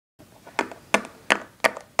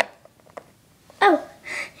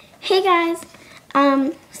Hey guys,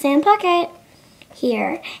 Sam Puckett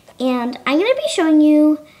here, and I'm going to be showing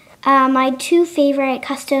you my two favorite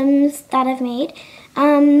customs that I've made.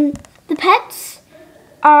 The pets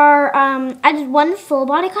are, I did one full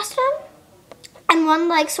body custom, and one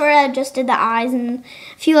like sort of just did the eyes and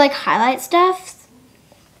a few like highlight stuff.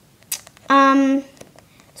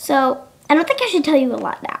 So I don't think I should tell you a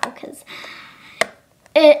lot now because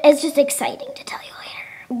it's just exciting to tell you later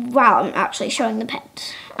while I'm actually showing the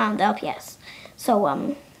pet, the LPS.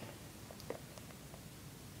 So,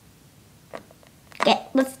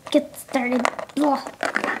 let's get started. Ugh.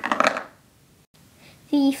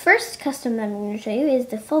 The first custom that I'm going to show you is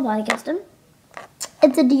the full body custom.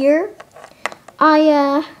 It's a deer.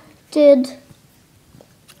 I did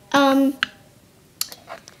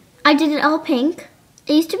it all pink.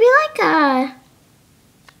 It used to be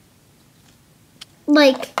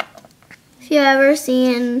like if you ever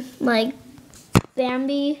seen like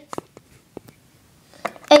Bambi,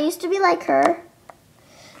 it used to be like her.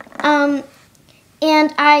 And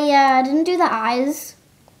I didn't do the eyes.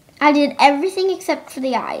 I did everything except for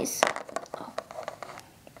the eyes. Oh.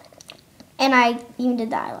 And I even did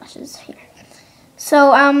the eyelashes here.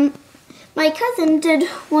 So my cousin did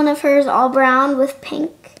one of hers all brown with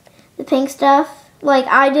pink, the pink stuff. Like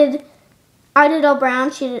I did all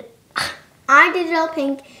brown. I did it all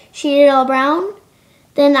pink. She did it all brown.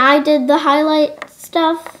 Then I did the highlight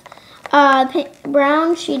stuff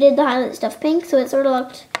brown. She did the highlight stuff pink. So it sort of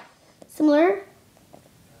looked similar.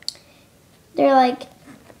 They're like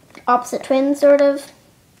opposite twins, sort of.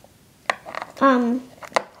 So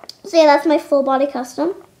yeah, that's my full body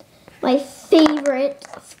custom. My favorite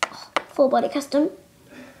full body custom.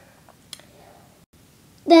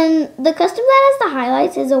 Then the custom that has the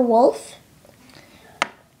highlights is a wolf.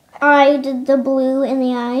 I did the blue in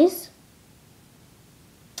the eyes.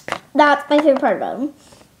 That's my favorite part about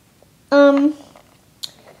him.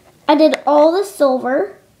 I did all the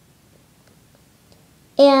silver.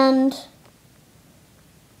 And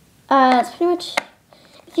it's pretty much,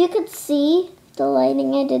 if you could see the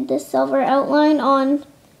lighting, I did the silver outline on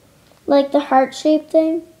like the heart-shaped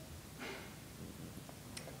thing.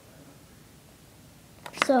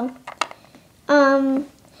 So,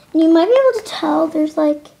 you might be able to tell there's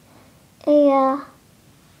like a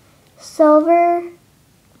silver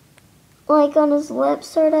like on his lips,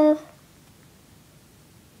 sort of.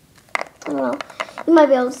 I don't know. You might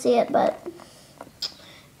be able to see it, but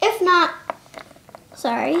if not,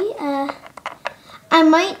 sorry. I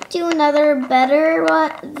might do another better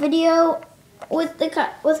video with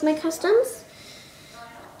my customs.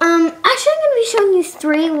 Actually, I'm going to be showing you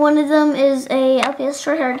three. One of them is a LPS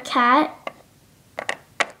short-haired cat.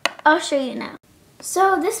 I'll show you now.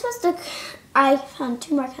 So this was I found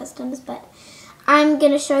two more customs, but I'm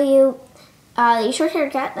going to show you the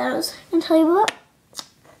short-haired cat that I was going to tell you about.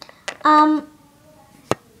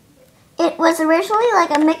 It was originally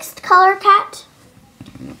like a mixed color cat.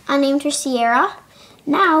 I named her Sierra.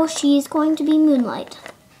 Now she's going to be Moonlight.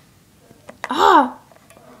 Ah!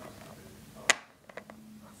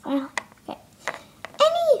 Finally. Okay.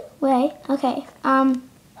 Anyway, okay.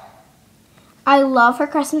 I love her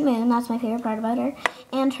crescent moon. That's my favorite part about her.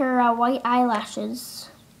 And her white eyelashes.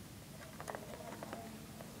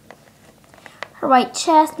 Her white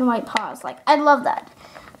chest and white paws. Like, I love that.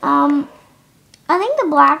 I think the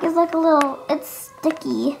black is like a little, it's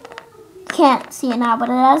sticky. Can't see it now, but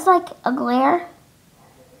it has like a glare.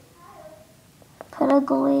 Put a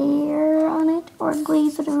glare on it, or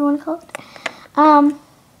glaze, whatever you want to call it.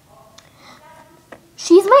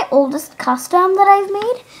 She's my oldest custom that I've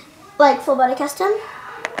made, like full body custom.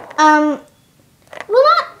 Well,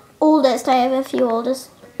 not oldest. I have a few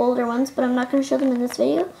older ones, but I'm not going to show them in this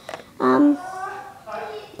video.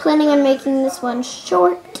 Planning on making this one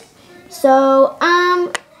short. So, I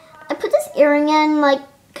put this earring in, like,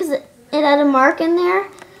 because it had a mark in there.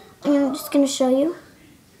 I'm just going to show you.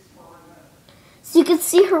 So you can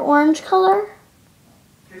see her orange color.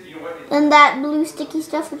 And that blue sticky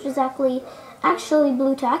stuff, which is actually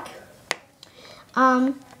blue tack.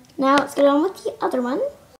 Now let's get on with the other one.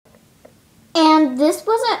 And this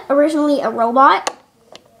was originally a robot.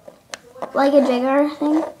 Like a Jaguar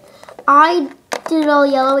thing. I did it all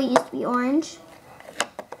yellow. It used to be orange.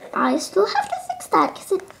 I still have to fix that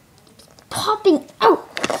because it's popping out.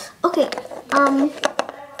 Okay,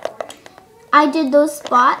 I did those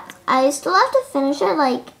spots. I still have to finish it.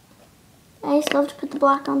 Like, I still have to put the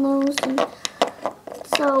black on those. And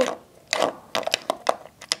so,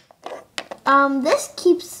 this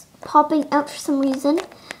keeps popping out for some reason.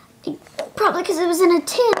 Probably because it was in a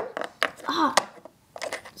tin.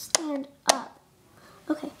 Stand up.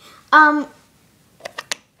 Okay.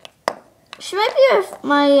 She might be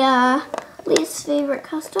my least favorite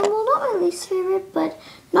custom. Well, not my least favorite, but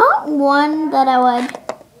not one that I would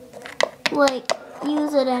like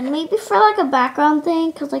use it in. Maybe for like a background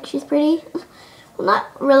thing, cause like she's pretty. Well,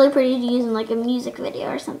 not really pretty to use in like a music video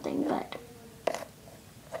or something, but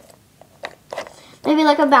maybe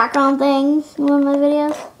like a background thing in one of my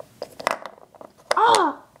videos.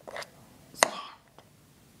 Oh.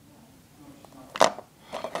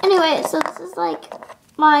 Anyway, so this is like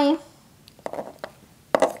my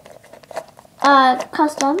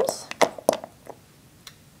customs.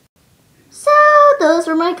 So those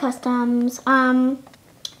were my customs.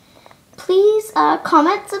 Please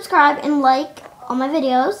comment, subscribe, and like all my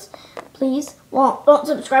videos. Please, well, don't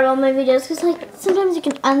subscribe all my videos because like sometimes you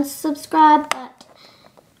can unsubscribe, but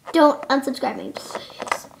don't unsubscribe me,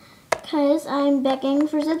 please, because I'm begging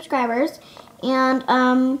for subscribers. And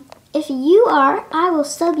if you are, I will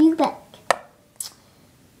sub you back.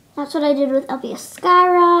 That's what I did with LPS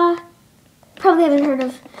Skyra. Probably haven't heard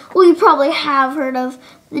of, well, you probably have heard of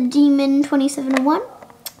the Demon 2701.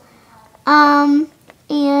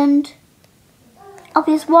 And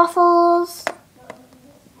LPS Waffles.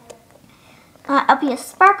 LPS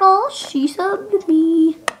Sparkle, she subbed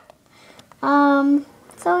me.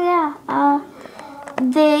 So yeah,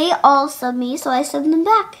 they all subbed me, so I subbed them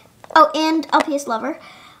back. Oh, and LPS Lover.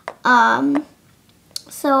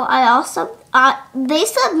 So I also, they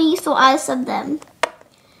subbed me, so I subbed them.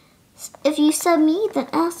 If you sub me, then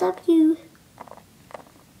I'll sub you.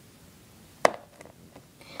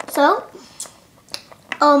 So,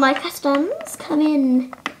 all my customs come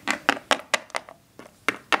in.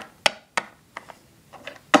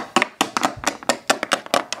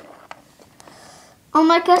 All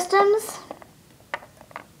my customs,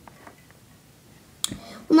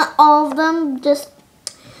 not all of them, just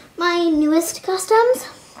my newest customs.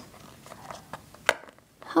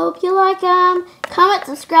 Hope you like them. Comment,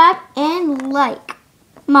 subscribe, and like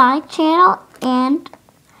my channel and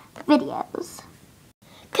videos.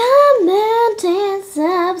 Comment and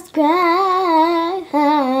subscribe.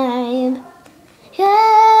 Yeah,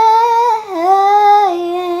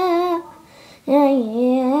 yeah, yeah,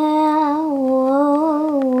 yeah.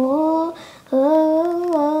 Whoa,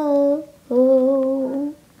 whoa,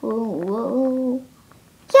 whoa, whoa.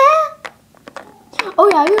 Yeah. Oh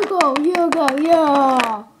yeah, you go,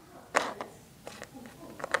 yeah.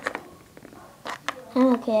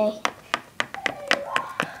 Okay.